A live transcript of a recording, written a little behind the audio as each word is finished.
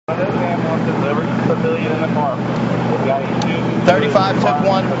35 took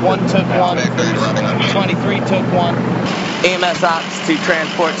one, 1 took one, 23 took one. EMS ops to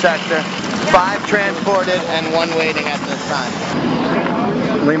transport sector. 5 transported and 1 waiting at this time.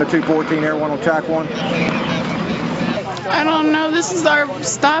 Lima 214, Air 1 on track 1. I don't know. This is our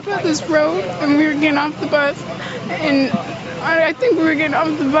stop at this road, and we were getting off the bus, and I think we were getting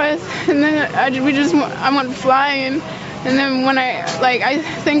off the bus, and then I went flying, and then when I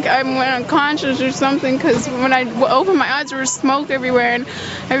think I went unconscious or something, because when I opened my eyes, there was smoke everywhere, and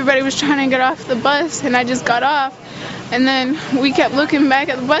everybody was trying to get off the bus, and I just got off, and then we kept looking back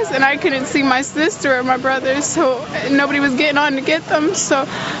at the bus, and I couldn't see my sister or my brother, so nobody was getting on to get them, so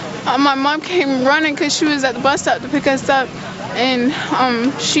my mom came running because she was at the bus stop to pick us up, and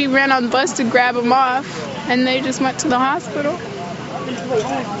she ran on the bus to grab them off, and they just went to the hospital.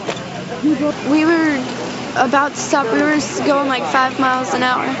 We were about to stop. We were going like 5 miles an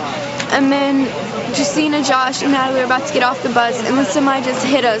hour, and then Justina, Josh, and Natalie were about to get off the bus, and then somebody just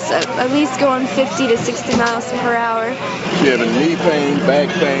hit us, at least going 50 to 60 miles per hour. She had a knee pain, back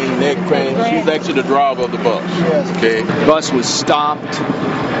pain, neck pain. She's actually the driver of the bus. Okay. The bus was stopped,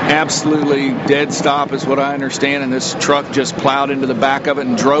 absolutely dead stop is what I understand, and this truck just plowed into the back of it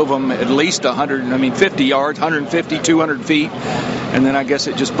and drove them at least 50 yards, 150, 200 feet, and then I guess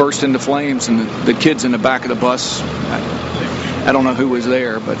it just burst into flames, and the kids in the back of the bus, I don't know who was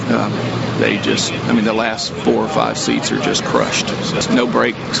there, but they just, the last 4 or 5 seats are just crushed. No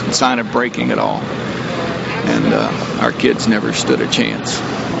sign of braking at all. And our kids never stood a chance.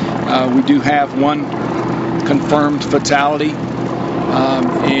 We do have 1 confirmed fatality,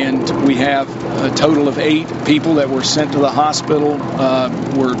 and we have a total of 8 people that were sent to the hospital,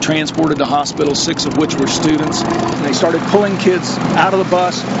 were transported to hospital, 6 of which were students. And they started pulling kids out of the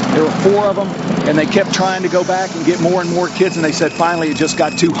bus. There were 4 of them, and they kept trying to go back and get more and more kids, and they said finally it just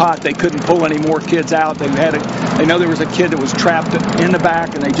got too hot. They couldn't pull any more kids out. They know there was a kid that was trapped in the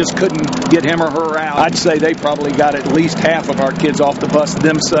back, and they just couldn't get him or her out. I'd say they probably got at least half of our kids off the bus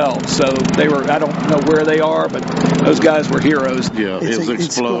themselves. So they were, I don't know where they are, but those guys were heroes. Yeah, it was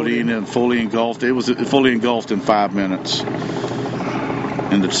exploding and fully engulfed. It was fully engulfed in 5 minutes.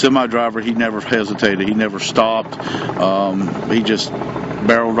 And the semi-driver, he never hesitated. He never stopped. He just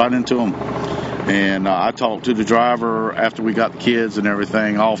barreled right into him. And I talked to the driver after we got the kids and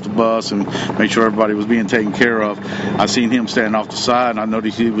everything off the bus and made sure everybody was being taken care of. I seen him standing off the side, and I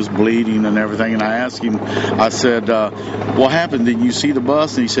noticed he was bleeding and everything. And I asked him, I said, what happened? Did you see the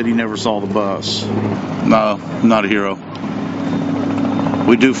bus? And he said he never saw the bus. No, not a hero.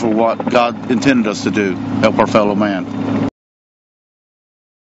 We do for what God intended us to do, help our fellow man.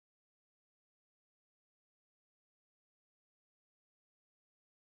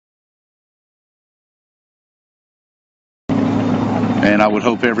 And I would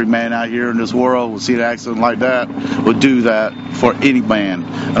hope every man out here in this world would see an accident like that, would do that for any man.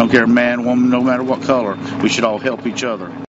 I don't care, man, woman, no matter what color. We should all help each other.